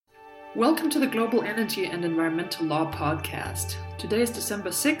Welcome to the Global Energy and Environmental Law Podcast. Today is December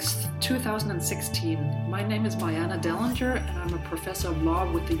 6th, 2016. My name is Mariana Dellinger and I'm a professor of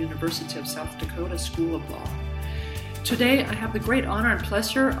law with the University of South Dakota School of Law. Today I have the great honor and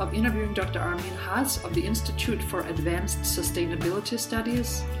pleasure of interviewing Dr. Armin Haas of the Institute for Advanced Sustainability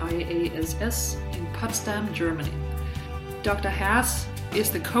Studies, IASS, in Potsdam, Germany. Dr. Haas is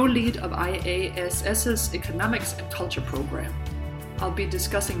the co-lead of IASS's Economics and Culture program. I'll be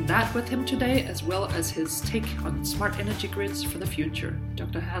discussing that with him today, as well as his take on smart energy grids for the future.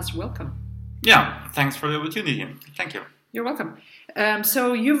 Dr. Haas, welcome. Yeah, thanks for the opportunity. Thank you. You're welcome.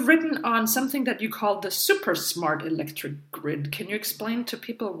 So you've written on something that you call the super smart electric grid. Can you explain to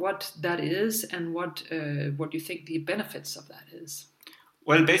people what that is and what you think the benefits of that is?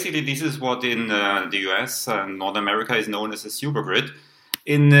 Well, basically, this is what in the US and North America is known as a supergrid.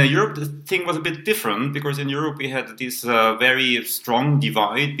 In Europe, the thing was a bit different because in Europe we had this very strong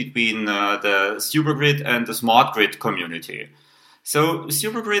divide between the supergrid and the smart grid community. So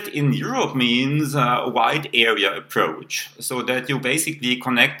supergrid in Europe means a wide area approach, so that you basically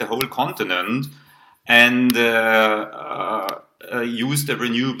connect the whole continent and use the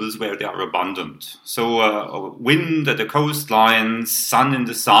renewables where they are abundant. So wind at the coastlines, sun in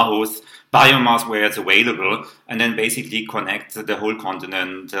the south, biomass where it's available, and then basically connect the whole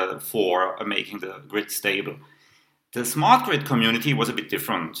continent for making the grid stable. The smart grid community was a bit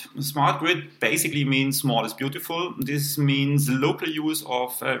different. Smart grid basically means small is beautiful. This means local use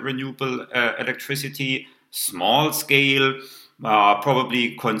of renewable electricity, small scale,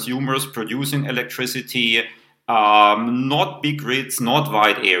 probably consumers producing electricity, not big grids, not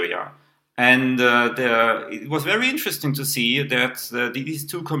wide area. And it was very interesting to see that these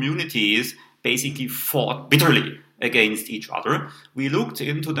two communities basically fought bitterly against each other. We looked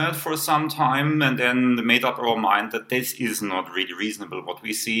into that for some time and then made up our mind that this is not really reasonable what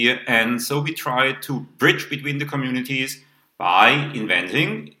we see. And so we tried to bridge between the communities by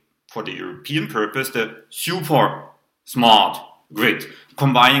inventing, for the European purpose, the super smart grid,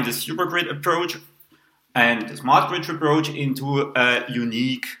 combining the super grid approach and the smart grid approach into a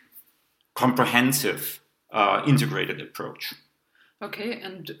unique, comprehensive, integrated approach. Okay,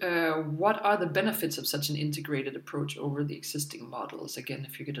 and what are the benefits of such an integrated approach over the existing models? Again,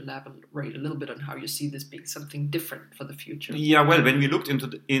 if you could elaborate a little bit on how you see this being something different for the future. Yeah, well, when we looked into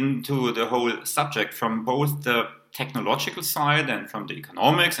the whole subject from both the technological side and from the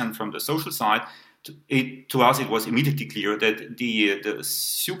economics and from the social side, to us it was immediately clear that the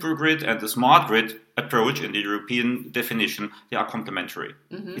super grid and the smart grid approach in the European definition, they are complementary.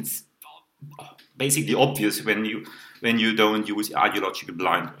 Mm-hmm. It's basically obvious when you don't use ideological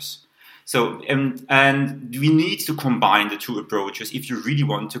blinders. So and we need to combine the two approaches if you really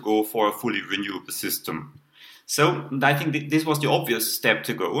want to go for a fully renewable system. So I think this was the obvious step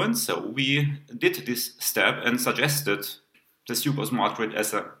to go, and so we did this step and suggested the super smart grid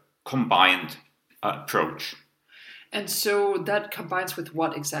as a combined approach. And so that combines with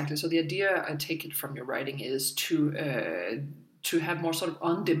what exactly? So the idea, I take it from your writing, is to have more sort of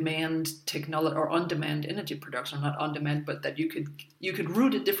on-demand technology or on-demand energy production, not on-demand, but that you could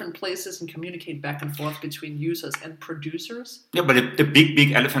route at different places and communicate back and forth between users and producers. Yeah, but the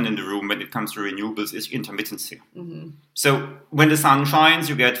big elephant in the room when it comes to renewables is intermittency. Mm-hmm. So when the sun shines,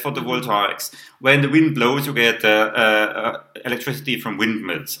 you get photovoltaics. When the wind blows, you get electricity from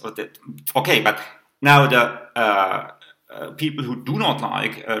windmills. Okay, but now the people who do not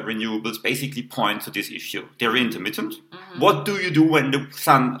like renewables basically point to this issue. They're intermittent. Mm-hmm. What do you do when the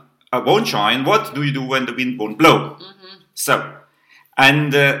sun won't shine? What do you do when the wind won't blow? Mm-hmm. So,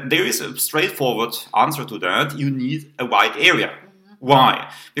 and there is a straightforward answer to that. You need a wide area. Mm-hmm.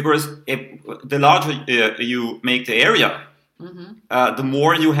 Why? Because the larger you make the area, mm-hmm. The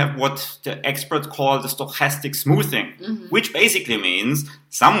more you have what the experts call the stochastic smoothing, mm-hmm. which basically means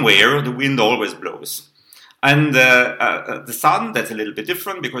somewhere the wind always blows. And the sun, that's a little bit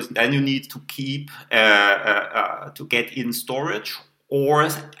different because then you need to keep to get in storage or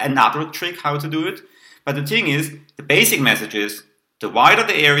another trick how to do it. But the thing is, the basic message is the wider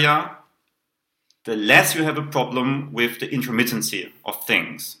the area, the less you have a problem with the intermittency of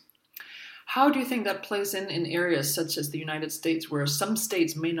things. How do you think that plays in areas such as the United States, where some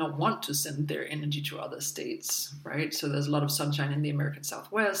states may not want to send their energy to other states, right? So there's a lot of sunshine in the American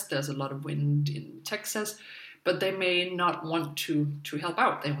Southwest, there's a lot of wind in Texas, but they may not want to help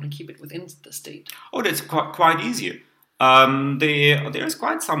out. They want to keep it within the state. Oh, that's quite easy. There's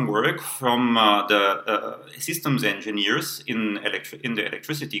quite some work from the systems engineers in the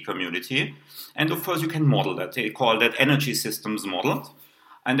electricity community. And of course, you can model that. They call that energy systems model.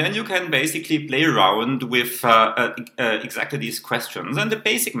 And then you can basically play around with exactly these questions. And the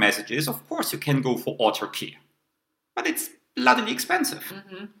basic message is, of course, you can go for autarky, but it's bloody expensive.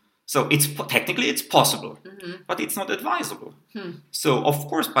 Mm-hmm. So technically it's possible, Mm-hmm. but it's not advisable. So of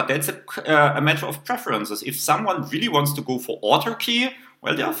course, but that's a matter of preferences. If someone really wants to go for autarky,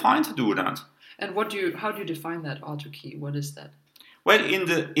 well, they are fine to do that. And how do you define that autarky? What is that? Well,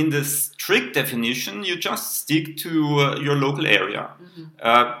 in the strict definition, you just stick to your local area.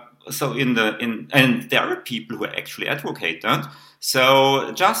 Mm-hmm. And there are people who actually advocate that.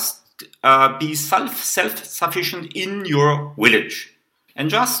 So just be self-sufficient in your village, and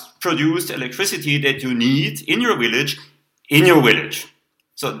just produce the electricity that you need in your village.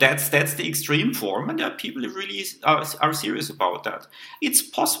 So that's the extreme form, and there are people who really are serious about that. It's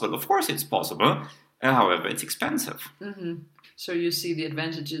possible, of course, it's possible. However, it's expensive. Mm-hmm. So you see the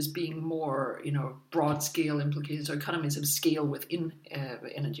advantages being more, broad scale implications or economies of scale within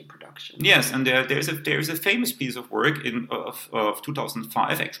energy production. Yes, and there's a famous piece of work of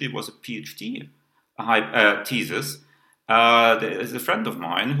 2005. Actually, it was a PhD thesis. There's a friend of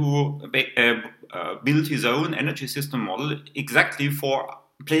mine who built his own energy system model exactly for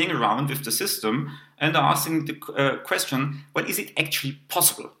playing around with the system and asking the question: well, is it actually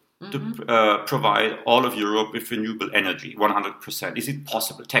possible to provide all of Europe with renewable energy, 100%? Is it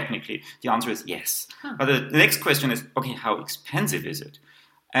possible technically? The answer is yes. But the next question is, okay, how expensive is it?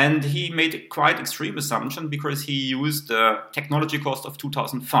 And he made a quite extreme assumption because he used the technology cost of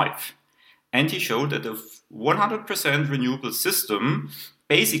 2005. And he showed that a 100% renewable system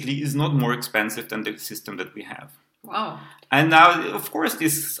basically is not more expensive than the system that we have. Wow. And now, of course,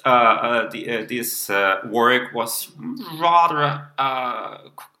 this work was rather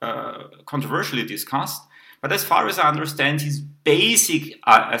controversially discussed. But as far as I understand, his basic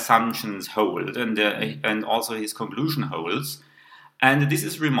assumptions hold, and also his conclusion holds. And this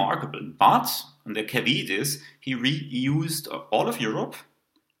is remarkable. But, and the caveat is, he reused all of Europe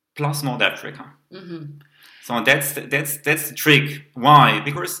plus North Africa. Mm-hmm. So that's the trick. Why?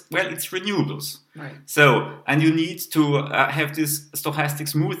 Because, well, it's renewables. Right. So, and you need to have this stochastic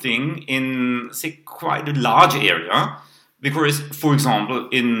smoothing in, say, quite a large area. Because, for example,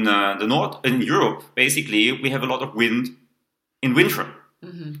 in Europe, basically, we have a lot of wind in winter.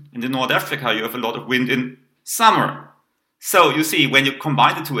 Mm-hmm. In the North Africa, you have a lot of wind in summer. So, you see, when you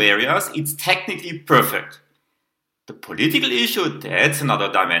combine the two areas, it's technically perfect. The political issue, that's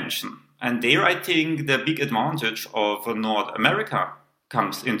another dimension. And there, I think, the big advantage of North America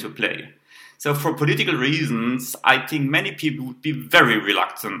comes into play. So for political reasons, I think many people would be very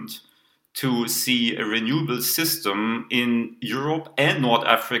reluctant to see a renewable system in Europe and North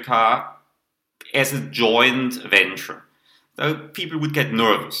Africa as a joint venture. So people would get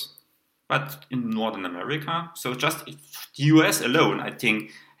nervous. But in Northern America, so just the US alone, I think,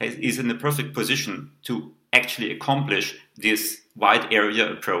 is in the perfect position to actually accomplish this wide area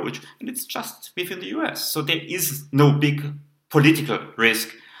approach, and it's just within the US. So there is no big political risk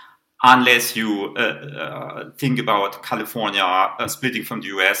unless you think about California splitting from the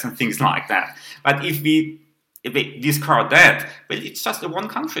US and things like that. But if we discard that, well, it's just a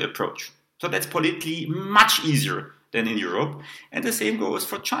one-country approach. So that's politically much easier than in Europe, and the same goes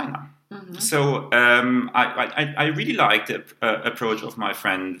for China. Mm-hmm. So I really like the approach of my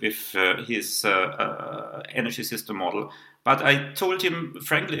friend with his energy system model. But I told him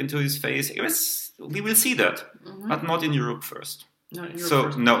frankly into his face, yes, we will see that, but not in Europe first. No,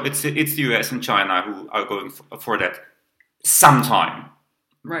 it's the US and China who are going for that sometime.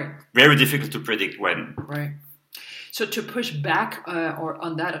 Right. Very difficult to predict when. Right. So to push back or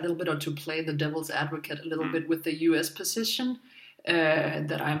on that a little bit, or to play the devil's advocate a little bit with the US position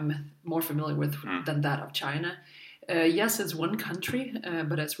that I'm more familiar with than that of China. Yes, it's one country,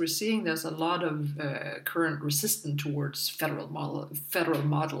 but as we're seeing, there's a lot of current resistance towards federal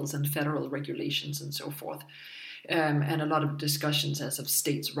models and federal regulations and so forth, and a lot of discussions as of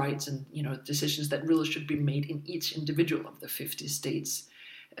states' rights and decisions that really should be made in each individual of the 50 states.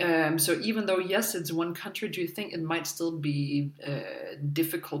 So even though, yes, it's one country, do you think it might still be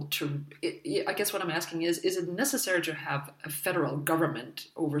difficult to... I guess what I'm asking is it necessary to have a federal government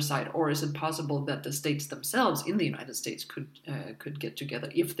oversight, or is it possible that the states themselves in the United States could get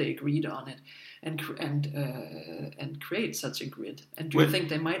together if they agreed on it and create such a grid? And do you think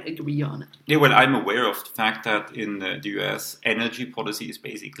they might agree on it? Yeah, well, I'm aware of the fact that in the US, energy policy is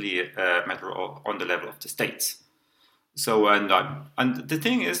basically a matter on the level of the states. So, and the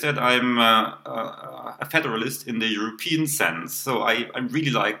thing is that I'm a federalist in the European sense. So I really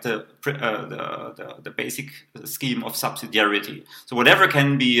like the basic scheme of subsidiarity. So whatever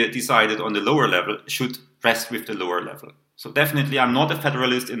can be decided on the lower level should rest with the lower level. So definitely I'm not a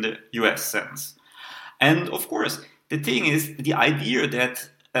federalist in the US sense. And of course, the thing is, the idea that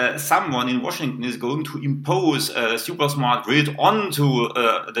someone in Washington is going to impose a super smart grid onto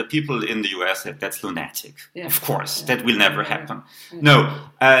the people in the US, that's lunatic. Yeah. Of course, that will never happen. Yeah. No,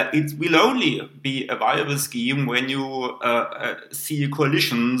 it will only be a viable scheme when you see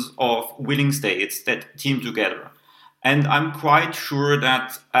coalitions of willing states that team together. And I'm quite sure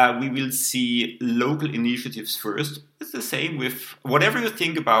that we will see local initiatives first. It's the same with whatever you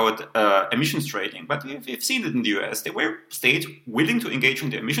think about emissions trading. But we've seen it in the US. There were states willing to engage in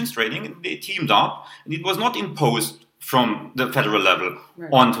the emissions trading, and they teamed up. And it was not imposed from the federal level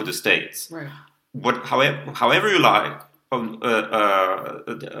onto the states. Right. But however you like,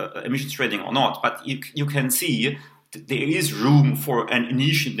 emissions trading or not, but you can see there is room for an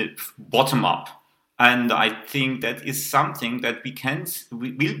initiative bottom up. And I think that is something that we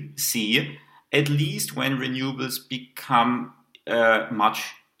will see at least when renewables become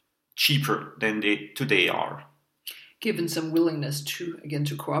much cheaper than they today are. Given some willingness to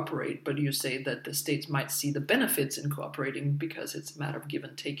cooperate, but you say that the states might see the benefits in cooperating because it's a matter of give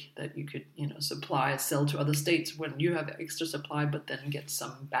and take, that you could sell to other states when you have extra supply, but then get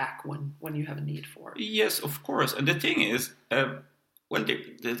some back when you have a need for it. Yes, of course. And the thing is, well,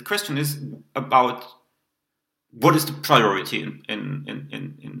 the question is about what is the priority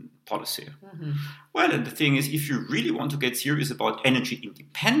in policy. Mm-hmm. Well, and the thing is, if you really want to get serious about energy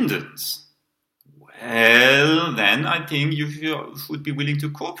independence, well, then I think you should be willing to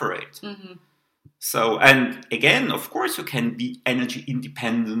cooperate. Mm-hmm. So, and again, of course, you can be energy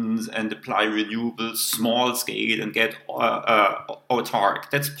independent and apply renewables small scale and get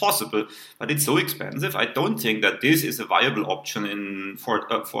autark. That's possible, but it's so expensive. I don't think that this is a viable option in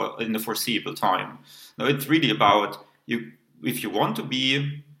the foreseeable time. No, it's really about you. If you want to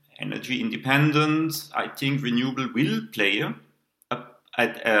be energy independent, I think renewable will play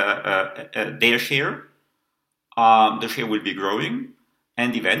their share. The share will be growing.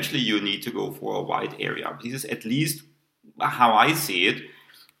 And eventually you need to go for a wide area. This is at least how I see it.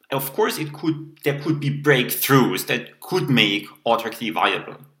 Of course, there could be breakthroughs that could make autarky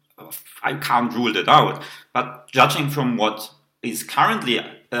viable. I can't rule that out. But judging from what is currently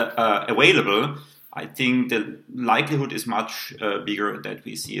available, I think the likelihood is much bigger that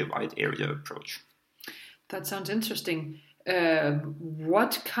we see a wide area approach. That sounds interesting.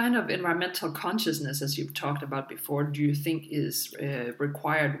 What kind of environmental consciousness, as you've talked about before, do you think is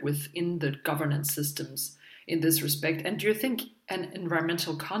required within the governance systems in this respect? And do you think an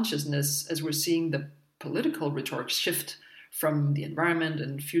environmental consciousness, as we're seeing the political rhetoric shift from the environment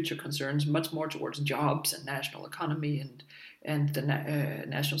and future concerns much more towards jobs and national economy and the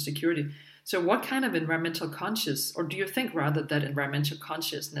national security? So what kind of environmental conscious, or do you think rather that environmental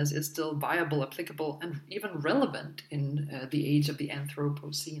consciousness is still viable, applicable, and even relevant in the age of the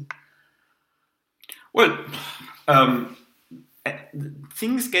Anthropocene? Well,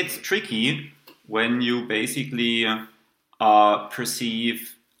 things get tricky when you basically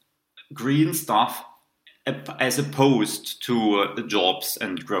perceive green stuff as opposed to jobs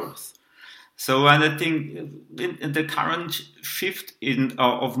and growth. So, and I think in the current shift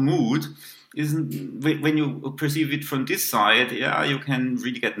of mood is when you perceive it from this side, you can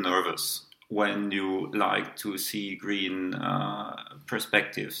really get nervous when you like to see green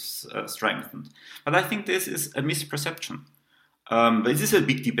perspectives strengthened. But I think this is a misperception. But this is a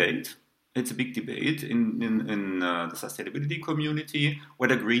big debate. It's a big debate in the sustainability community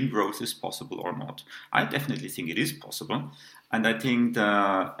whether green growth is possible or not. I definitely think it is possible, and I think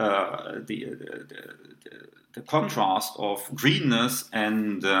the contrast of greenness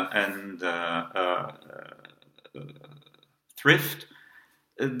and thrift,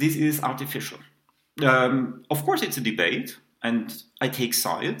 this is artificial. Of course, it's a debate, and I take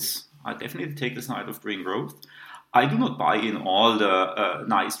sides. I definitely take the side of green growth. I do not buy in all the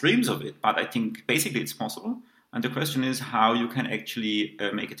nice dreams of it, but I think basically it's possible. And the question is how you can actually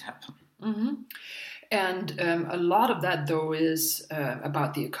make it happen. Mm-hmm. And a lot of that, though, is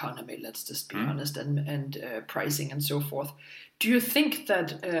about the economy, let's just be honest, and pricing and so forth. Do you think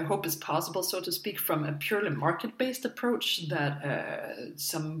that hope is possible, so to speak, from a purely market-based approach that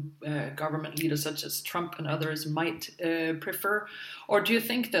some government leaders such as Trump and others might prefer? Or do you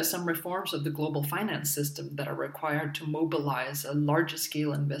think there's some reforms of the global finance system that are required to mobilize a larger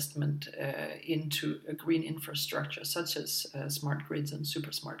scale investment into a green infrastructure, such as smart grids and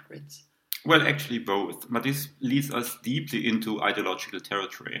super smart grids? Well, actually both, but this leads us deeply into ideological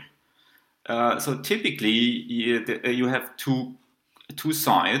territory. So typically, you have two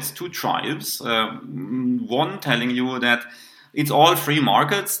sides, two tribes. One telling you that it's all free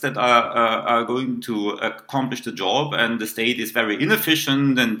markets that are going to accomplish the job, and the state is very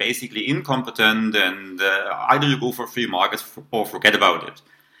inefficient and basically incompetent, and either you go for free markets or forget about it.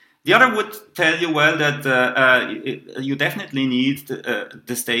 The other would tell you, well, that you definitely need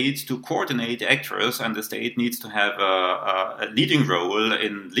the state to coordinate actors, and the state needs to have a leading role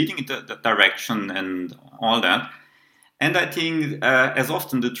in leading the direction and all that. And I think, as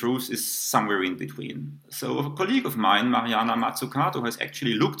often, the truth is somewhere in between. So a colleague of mine, Mariana Mazzucato, has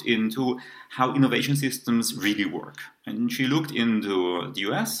actually looked into how innovation systems really work. And she looked into the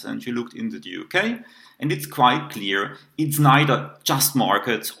US and she looked into the UK. And it's quite clear it's neither just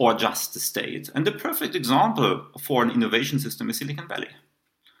markets or just the state. And the perfect example for an innovation system is Silicon Valley.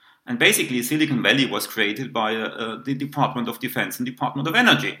 And basically, Silicon Valley was created by the Department of Defense and Department of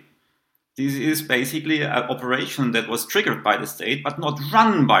Energy. This is basically an operation that was triggered by the state, but not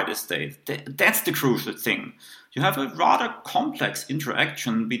run by the state. That's the crucial thing. You have a rather complex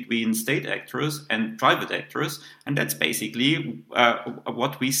interaction between state actors and private actors, and that's basically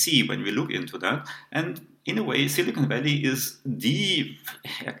what we see when we look into that. And in a way, Silicon Valley is the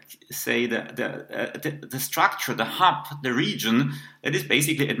structure, the hub, the region that is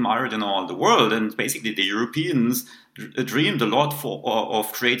basically admired in all the world. And basically, the Europeans dreamed a lot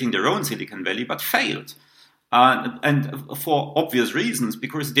of creating their own Silicon Valley, but failed. And for obvious reasons,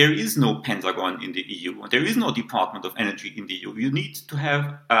 because there is no Pentagon in the EU, there is no Department of Energy in the EU. You need to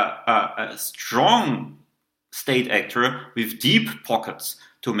have a strong state actor with deep pockets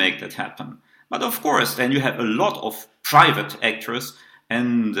to make that happen. But of course, then you have a lot of private actors,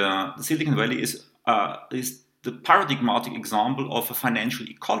 and the Silicon Valley is the paradigmatic example of a financial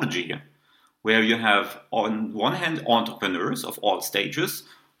ecology, where you have, on one hand, entrepreneurs of all stages,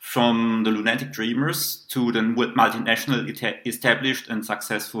 from the lunatic dreamers to the multinational established and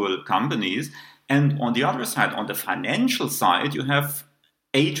successful companies. And on the other side, on the financial side, you have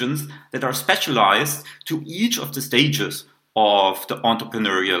agents that are specialized to each of the stages of the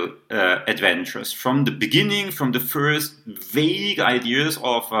entrepreneurial adventures. From the beginning, from the first vague ideas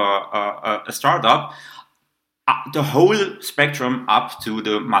of a startup, the whole spectrum up to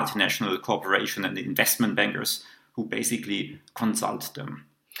the multinational corporation and the investment bankers who basically consult them.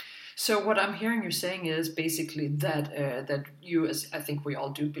 So what I'm hearing you're saying is basically that that you, as I think we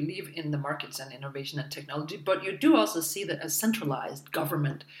all do, believe in the markets and innovation and technology, but you do also see that a centralized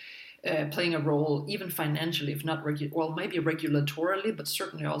government playing a role, even financially, if not maybe regulatorily, but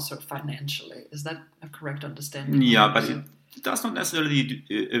certainly also financially. Is that a correct understanding? Yeah, but it does not necessarily.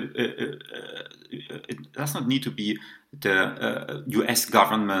 It does not need to be the U.S.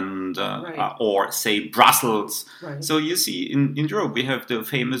 government right. Or say Brussels. Right. So you see, in Europe we have the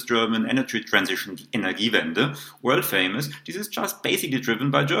famous German energy transition, the Energiewende, world famous. This is just basically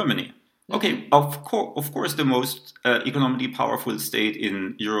driven by Germany. Okay, of course, the most economically powerful state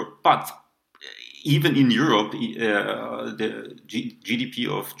in Europe, but even in Europe, the GDP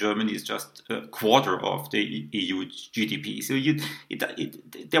of Germany is just a quarter of the EU GDP. So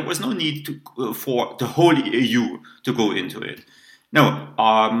there was no need for the whole EU to go into it. No,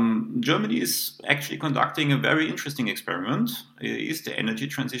 Germany is actually conducting a very interesting experiment. Is the energy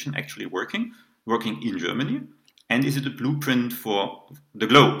transition actually working in Germany? And is it a blueprint for the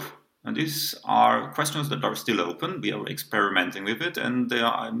globe? And these are questions that are still open. We are experimenting with it, and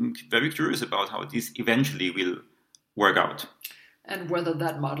I'm very curious about how this eventually will work out. And whether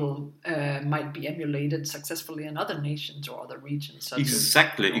that model might be emulated successfully in other nations or other regions.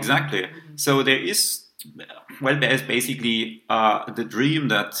 Exactly. Mm-hmm. So there is basically the dream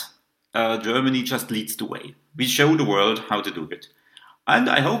that Germany just leads the way. We show the world how to do it.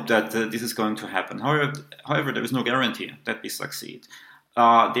 And I hope that this is going to happen. However, there is no guarantee that we succeed.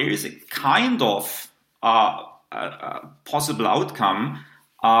 There is a kind of possible outcome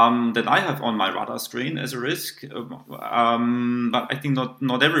that I have on my radar screen as a risk, but I think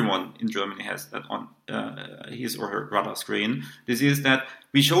not everyone in Germany has that on his or her radar screen. This is that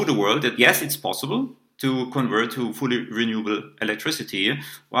we show the world that yes, it's possible to convert to fully renewable electricity,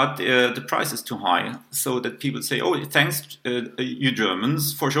 but the price is too high, so that people say, oh, thanks you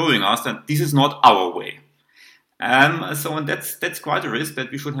Germans for showing us that this is not our way. So that's quite a risk that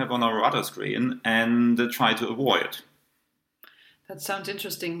we should have on our radar screen and try to avoid. That sounds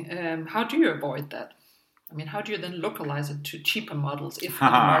interesting. How do you avoid that? I mean, how do you then localize it to cheaper models if the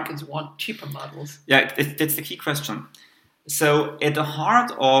markets want cheaper models? Yeah, that's the key question. So at the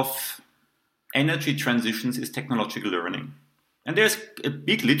heart of energy transitions is technological learning. And there's a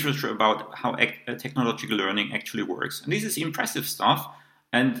big literature about how technological learning actually works. And this is impressive stuff.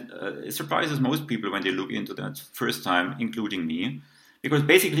 And it surprises most people when they look into that first time, including me, because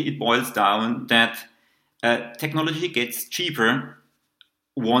basically it boils down that technology gets cheaper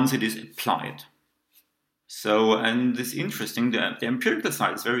once it is applied. So, and it's interesting, the empirical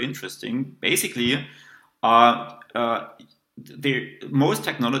side is very interesting. Basically, most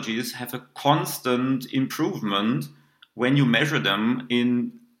technologies have a constant improvement when you measure them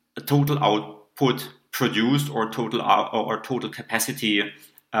in a total output produced or total capacity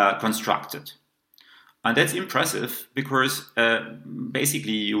constructed. And that's impressive because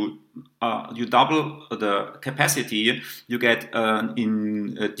basically you double the capacity, you get a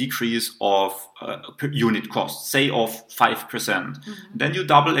decrease of per unit cost, say of 5%. Mm-hmm. Then you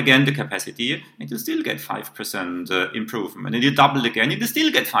double again the capacity and you still get 5% improvement. And then you double again and you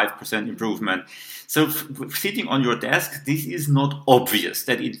still get 5% improvement. So sitting on your desk, this is not obvious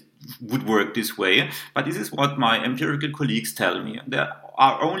that it would work this way, but this is what my empirical colleagues tell me. There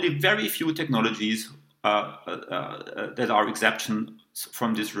are only very few technologies that are exceptions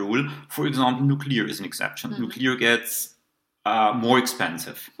from this rule. For example, nuclear is an exception. Mm-hmm. Nuclear gets more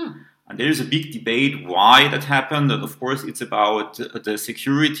expensive. And there is a big debate why that happened. And of course, it's about the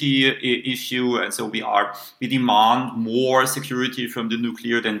security issue. And so we demand more security from the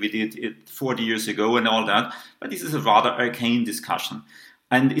nuclear than we did 40 years ago and all that. But this is a rather arcane discussion.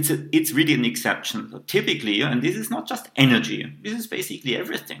 And it's really an exception. So typically, and this is not just energy, this is basically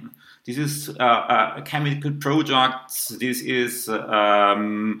everything. This is chemical products, this is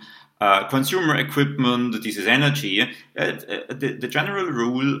consumer equipment, this is energy. The general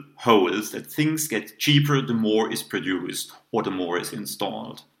rule holds that things get cheaper the more is produced or the more is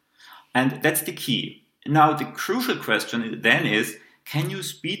installed. And that's the key. Now, the crucial question then is, can you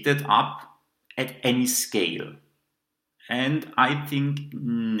speed that up at any scale? And I think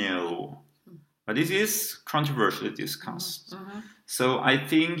no. But this is controversially discussed. Mm-hmm. So I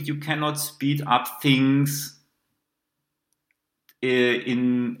think you cannot speed up things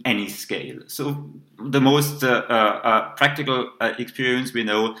in any scale. So the most practical experience we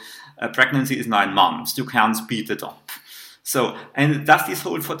know, pregnancy is 9 months. You can't speed it up. So, and does this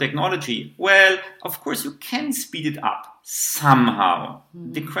hold for technology? Well, of course you can speed it up somehow.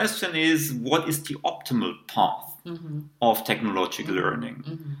 Mm-hmm. The question is, what is the optimal path? Mm-hmm. of technological learning?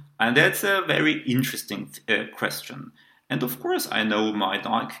 Mm-hmm. And that's a very interesting question. And of course, I know my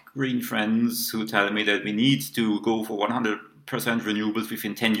dark green friends who tell me that we need to go for 100% renewables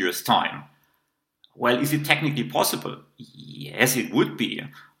within 10 years' time. Well, is it technically possible? Yes, it would be.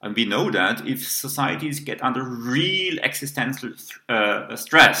 And we know that if societies get under real existential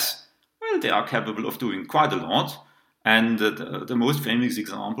stress, well, they are capable of doing quite a lot. And the most famous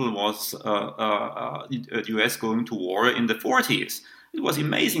example was the US going to war in the 40s. It was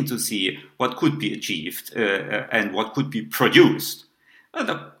amazing to see what could be achieved and what could be produced. And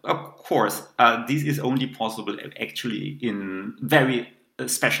of course, this is only possible actually in very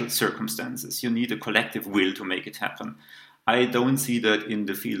special circumstances. You need a collective will to make it happen. I don't see that in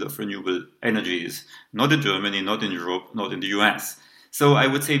the field of renewable energies, not in Germany, not in Europe, not in the US. So I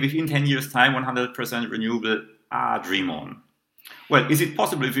would say within 10 years' time, 100% renewable, dream on. Well, is it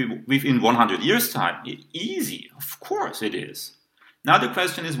possible within 100 years' time? Easy, of course it is. Now the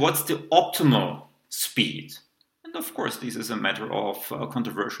question is, what's the optimal speed? And of course, this is a matter of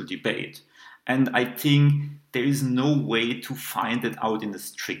controversial debate. And I think there is no way to find it out in a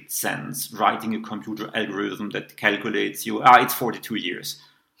strict sense, writing a computer algorithm that calculates you, it's 42 years.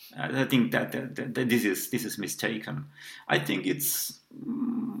 I think that this is mistaken. I think it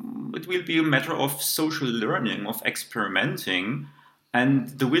will be a matter of social learning, of experimenting, and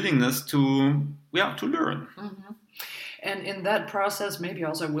the willingness to learn. Mm-hmm. And in that process, maybe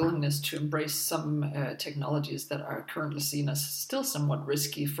also a willingness to embrace some technologies that are currently seen as still somewhat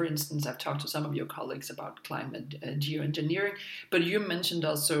risky. For instance, I've talked to some of your colleagues about climate geoengineering, but you mentioned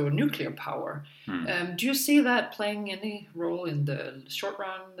also nuclear power. Do you see that playing any role in the short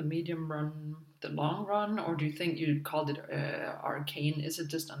run, the medium run, the long run, or do you think you called it arcane? Is it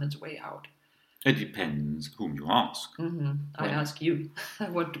just on its way out? It depends whom you ask. Mm-hmm. I ask you,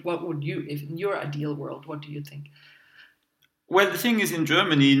 what would you, if in your ideal world, what do you think? Well, the thing is, in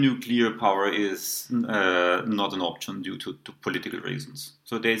Germany, nuclear power is not an option due to political reasons.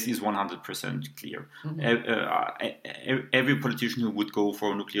 So this is 100% clear. Mm-hmm. Every politician who would go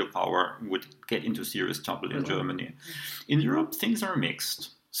for nuclear power would get into serious trouble in Germany. Mm-hmm. In Europe, things are mixed.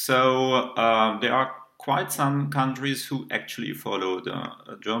 So there are quite some countries who actually follow the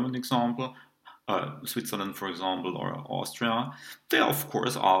German example. Switzerland, for example, or Austria. There, of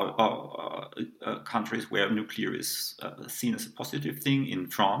course, are countries where nuclear is seen as a positive thing. In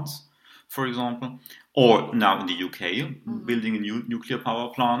France, for example, or now in the UK, building a new nuclear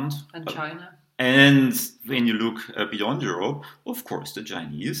power plant. And China. And when you look beyond Europe, of course, the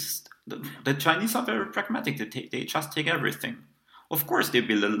Chinese are very pragmatic. They just take everything. Of course, they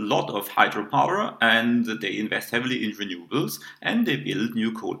build a lot of hydropower and they invest heavily in renewables and they build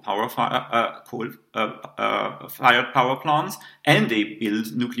new coal-fired power plants and they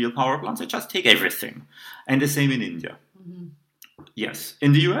build nuclear power plants. They just take everything. And the same in India. Mm-hmm. Yes.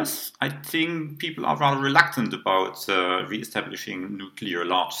 In the US, I think people are rather reluctant about re-establishing nuclear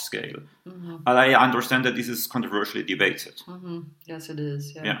large scale. Mm-hmm. But I understand that this is controversially debated. Mm-hmm. Yes, it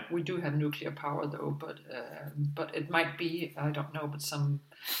is. Yeah. We do have nuclear power, though, but it might be, I don't know, but some,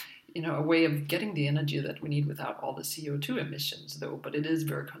 a way of getting the energy that we need without all the CO2 emissions, though. But it is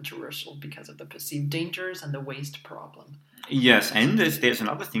very controversial because of the perceived dangers and the waste problem. Yes, and there's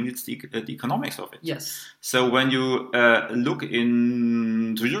another thing, it's the economics of it. Yes. So when you look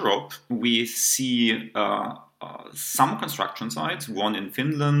into Europe, we see some construction sites, one in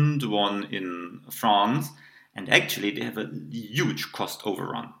Finland, one in France, and actually they have a huge cost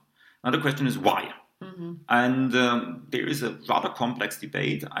overrun. Now the question is why? Mm-hmm. And there is a rather complex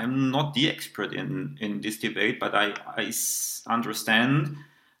debate. I'm not the expert in this debate, but I understand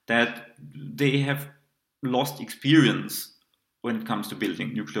that they have lost experience when it comes to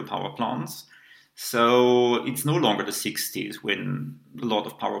building nuclear power plants. So it's no longer the 60s when a lot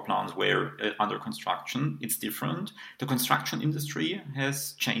of power plants were under construction. It's different. The construction industry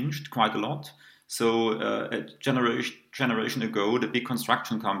has changed quite a lot. So a generation ago, the big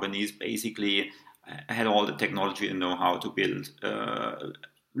construction companies basically had all the technology and know-how to build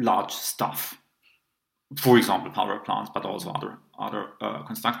large stuff. For example, power plants, but also other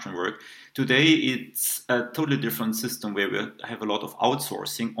construction work. Today, it's a totally different system where we have a lot of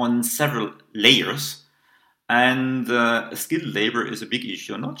outsourcing on several layers. And skilled labor is a big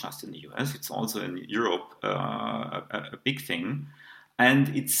issue, not just in the US, it's also in Europe a big thing. And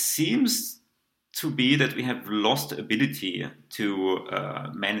it seems to be that we have lost the ability to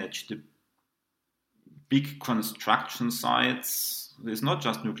manage the big construction sites. There's not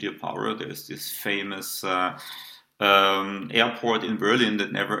just nuclear power. There's this famous airport in Berlin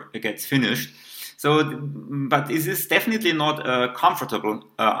that never gets finished. So, but this is definitely not a comfortable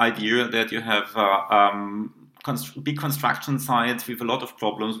idea that you have big construction sites with a lot of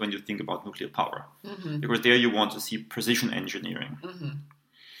problems when you think about nuclear power. Mm-hmm. Because there you want to see precision engineering. Mm-hmm.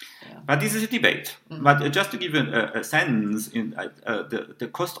 Yeah. But this is a debate. Mm-hmm. But just to give you a sense, the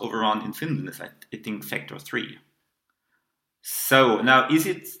cost overrun in Finland is, I think, factor 3. So now, is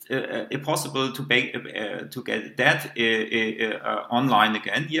it possible to get that online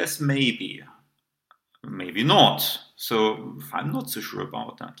again? Yes, maybe not. So I'm not so sure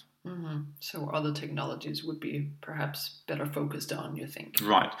about that. Mm-hmm. So other technologies would be perhaps better focused on, you think?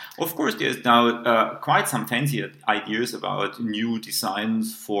 Right. Of course, there's now quite some fancy ideas about new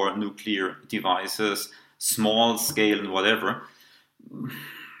designs for nuclear devices, small scale and whatever.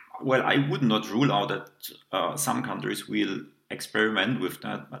 Well, I would not rule out that some countries will experiment with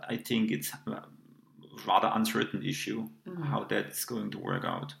that, but I think it's a rather uncertain issue how that's going to work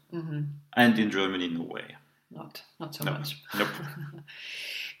out. Mm-hmm. And in Germany, no way. Not so much. Nope.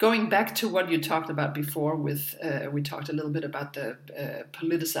 Going back to what you talked about before, we talked a little bit about the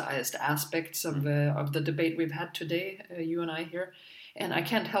politicized aspects of the debate we've had today, you and I here. And I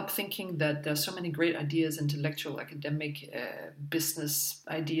can't help thinking that there's so many great ideas, intellectual, academic, business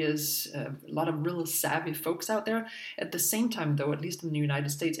ideas, a lot of real savvy folks out there. At the same time, though, at least in the United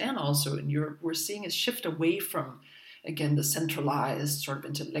States and also in Europe, we're seeing a shift away from, again, the centralized, sort of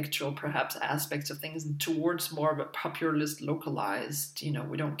intellectual, perhaps, aspects of things towards more of a populist, localized,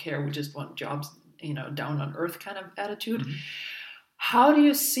 we don't care, we just want jobs, down on earth kind of attitude. Mm-hmm. How do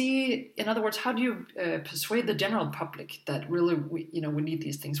you see, in other words, how do you persuade the general public that really we need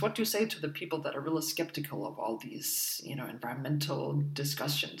these things? What do you say to the people that are really skeptical of all these, environmental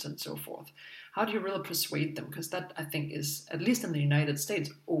discussions and so forth? How do you really persuade them? Because that, I think, is, at least in the United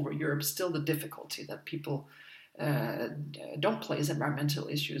States, over Europe, still the difficulty that people don't place environmental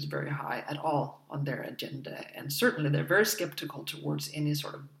issues very high at all on their agenda. And certainly they're very skeptical towards any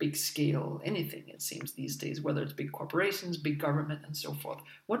sort of big scale, anything, it seems, these days, whether it's big corporations, big government, and so forth.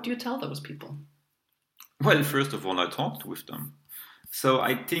 What do you tell those people? Well, first of all, I talked with them. So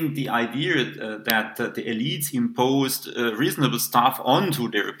I think the idea that the elites imposed reasonable stuff onto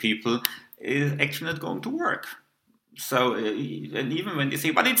their people is actually not going to work. So, and even when they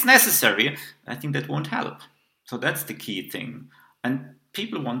say, but it's necessary, I think that won't help. So that's the key thing. And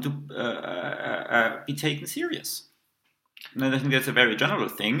people want to be taken serious. And I think that's a very general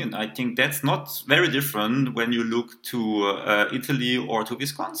thing. And I think that's not very different when you look to Italy or to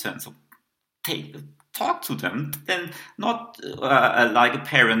Wisconsin. So talk talk to them, then not like a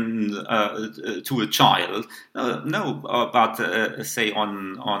parent to a child, but say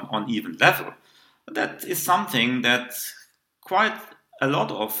on even level. That is something that quite a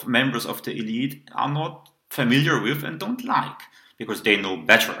lot of members of the elite are not familiar with and don't like, because they know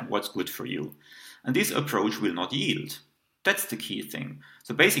better what's good for you. And this approach will not yield. That's the key thing.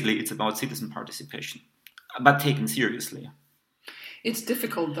 So basically, it's about citizen participation, but taken seriously. It's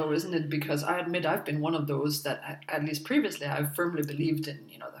difficult, though, isn't it? Because I admit I've been one of those that, at least previously, I've firmly believed in,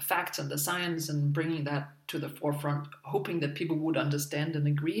 the facts and the science and bringing that to the forefront, hoping that people would understand and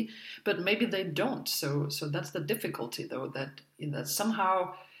agree. But maybe they don't. So that's the difficulty, though, that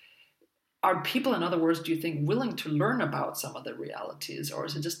somehow are people, in other words, do you think, willing to learn about some of the realities, or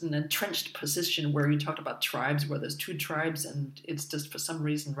is it just an entrenched position where you talked about tribes, where there's two tribes, and it's just for some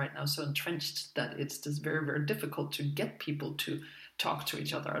reason right now so entrenched that it's just very, very difficult to get people to talk to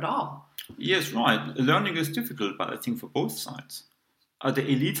each other at all? Yes, right. Learning is difficult, but I think for both sides. The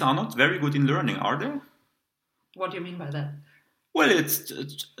elites are not very good in learning, are they? What do you mean by that? Well, it's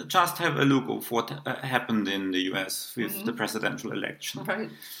just have a look of what happened in the US with the presidential election.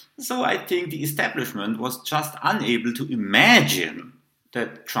 Right. So I think the establishment was just unable to imagine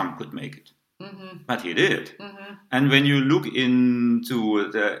that Trump could make it. But he did. And when you look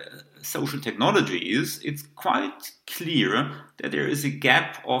into the social technologies, it's quite clear that there is a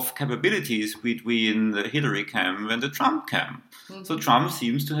gap of capabilities between the Hillary camp and the Trump camp. So Trump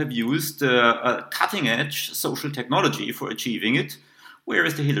seems to have used a cutting-edge social technology for achieving it,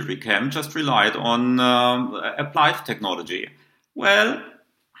 whereas the Hillary camp just relied on applied technology. Well,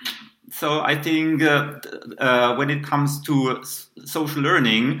 so I think when it comes to social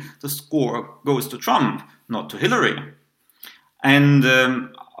learning, the score goes to Trump, not to Hillary. And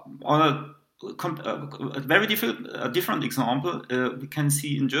on a very different example we can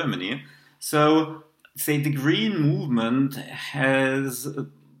see in Germany. So, say the Green movement has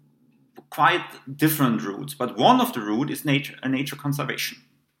quite different routes, but one of the routes is nature conservation.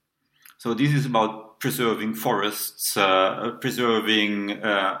 So this is about preserving forests, preserving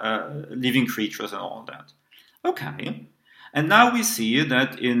living creatures and all that. Okay. And now we see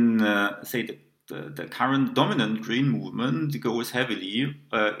that in, say, the current dominant green movement goes heavily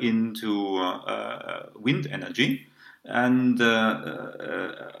into wind energy. And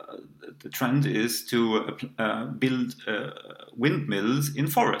the trend is to build windmills in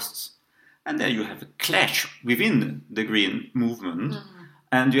forests. And there you have a clash within the green movement.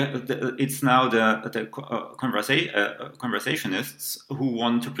 And it's now the conversationists who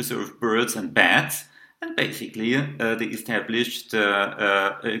want to preserve birds and bats, and basically the established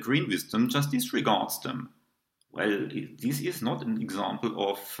green wisdom just disregards them. Well, this is not an example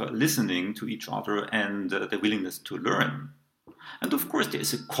of listening to each other and the willingness to learn. And of course, there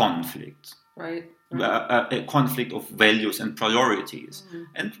is a conflict. Right. A conflict of values and priorities.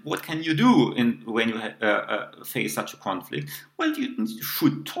 And what can you do when you face such a conflict? Well, you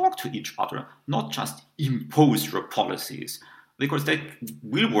should talk to each other, not just impose your policies, because that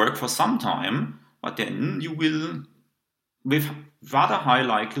will work for some time, but then you will, with rather high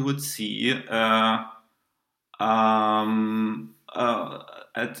likelihood, see a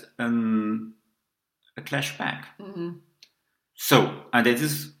clash back. So, and that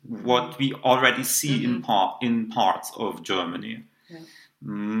is what we already see in parts of Germany.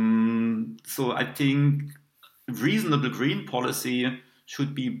 So I think reasonable green policy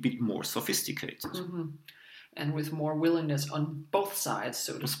should be a bit more sophisticated. And with more willingness on both sides,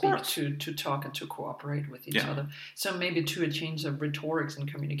 so to speak, to talk and to cooperate with each other. So maybe to a change of rhetorics and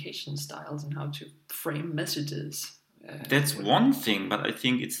communication styles and how to frame messages. That's one thing, but I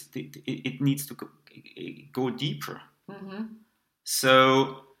think it needs to go deeper.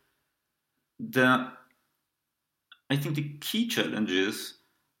 So I think the key challenge is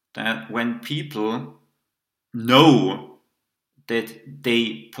that when people know that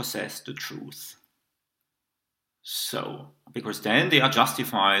they possess the truth, so because then they are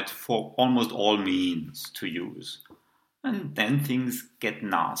justified for almost all means to use, and then things get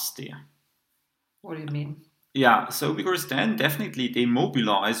nasty. What do you mean? Yeah, so because then definitely they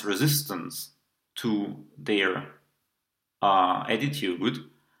mobilize resistance to their attitude,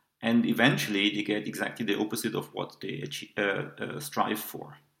 and eventually they get exactly the opposite of what they strive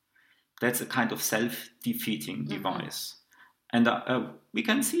for. That's a kind of self-defeating device. And we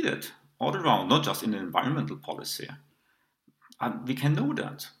can see that all around, not just in environmental policy. We can know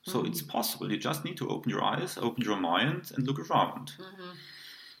that. So it's possible. You just need to open your eyes, open your mind, and look around.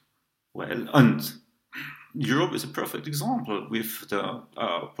 Well, and Europe is a perfect example with the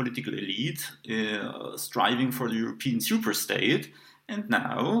political elite striving for the European superstate, And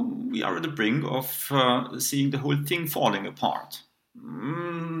now we are at the brink of seeing the whole thing falling apart.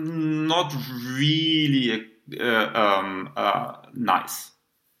 Not really a nice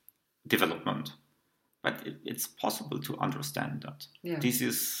development, but it's possible to understand that. Yeah.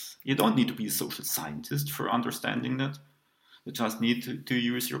 You don't need to be a social scientist for understanding that. You just need to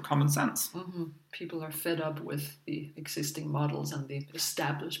use your common sense. Mm-hmm. People are fed up with the existing models and the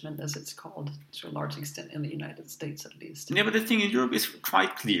establishment, as it's called, to a large extent in the United States at least. Yeah, but the thing in Europe is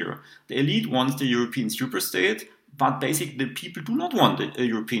quite clear. The elite wants the European superstate, but basically the people do not want a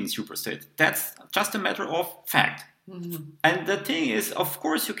European superstate. That's just a matter of fact. Mm-hmm. And the thing is, of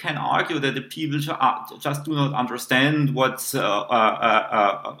course, you can argue that the people just do not understand what's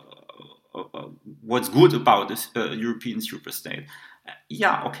good about this European superstate.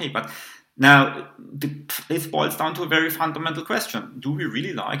 Yeah, okay, but now this boils down to a very fundamental question. Do we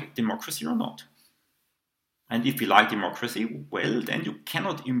really like democracy or not? And if we like democracy, well, then you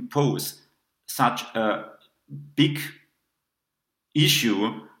cannot impose such a big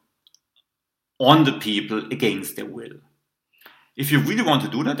issue on the people against their will. If you really want to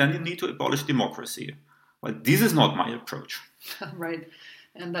do that, then you need to abolish democracy. But this is not my approach. Right.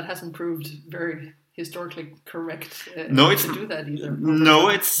 And that hasn't proved very historically correct to do that either. No,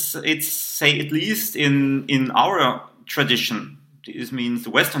 it's say at least in our tradition, this means the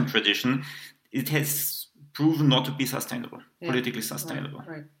Western tradition, it has proven not to be sustainable, politically sustainable,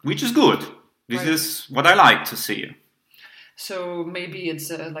 right. Which is good. This is what I like to see. So maybe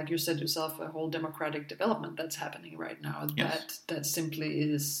it's, like you said yourself, a whole democratic development that's happening right now. Yes. That simply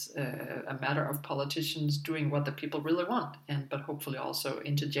is a matter of politicians doing what the people really want, but hopefully also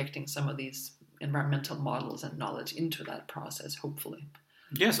interjecting some of these environmental models and knowledge into that process, hopefully.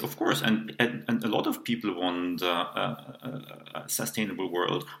 Yes, of course. And a lot of people want a sustainable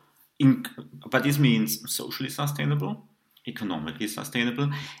world. But this means socially sustainable, economically sustainable,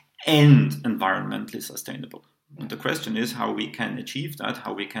 and environmentally sustainable. And the question is how we can achieve that,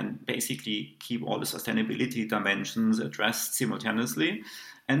 how we can basically keep all the sustainability dimensions addressed simultaneously,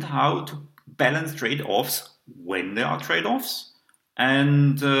 and how to balance trade-offs when there are trade-offs,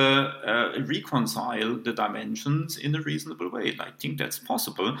 and reconcile the dimensions in a reasonable way. I think that's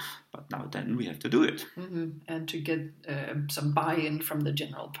possible, but now then we have to do it. Mm-hmm. And to get some buy-in from the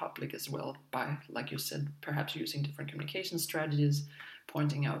general public as well, by, like you said, perhaps using different communication strategies,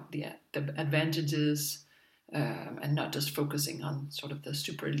 pointing out the advantages, and not just focusing on sort of the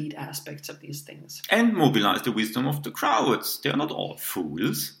super elite aspects of these things. And mobilize the wisdom of the crowds. They are not all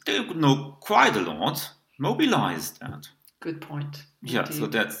fools. They know quite a lot. Mobilize that. Good point. Yeah, so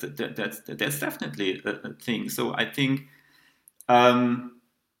that's definitely a thing. So I think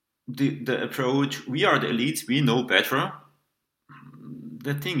the approach, we are the elites, we know better.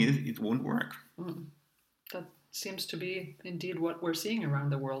 The thing is, it won't work. That seems to be indeed what we're seeing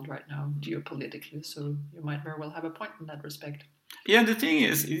around the world right now, geopolitically. So you might very well have a point in that respect. Yeah, the thing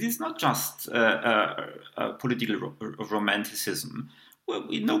is, it is not just a political romanticism. Well,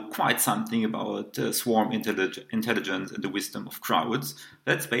 we know quite something about swarm intelligence and the wisdom of crowds.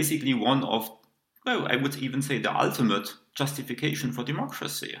 That's basically one of, well, I would even say the ultimate justification for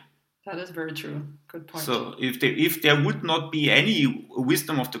democracy. That is very true. Good point. So if there would not be any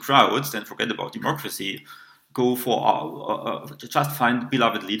wisdom of the crowds, then forget about democracy. Go for just find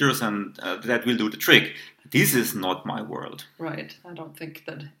beloved leaders, and that will do the trick. This is not my world. Right. I don't think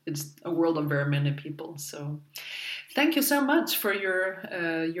that it's a world of very many people. So thank you so much for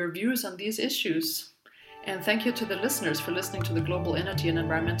your views on these issues. And thank you to the listeners for listening to the Global Energy and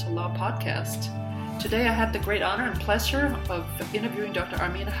Environmental Law podcast. Today I had the great honor and pleasure of interviewing Dr.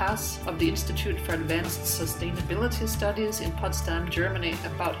 Armin Haas of the Institute for Advanced Sustainability Studies in Potsdam, Germany,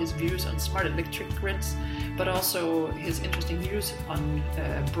 about his views on smart electric grids, but also his interesting views on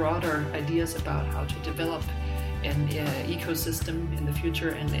broader ideas about how to develop an ecosystem in the future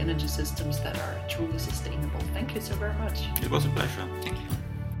and energy systems that are truly sustainable. Thank you so very much. It was a pleasure. Thank you.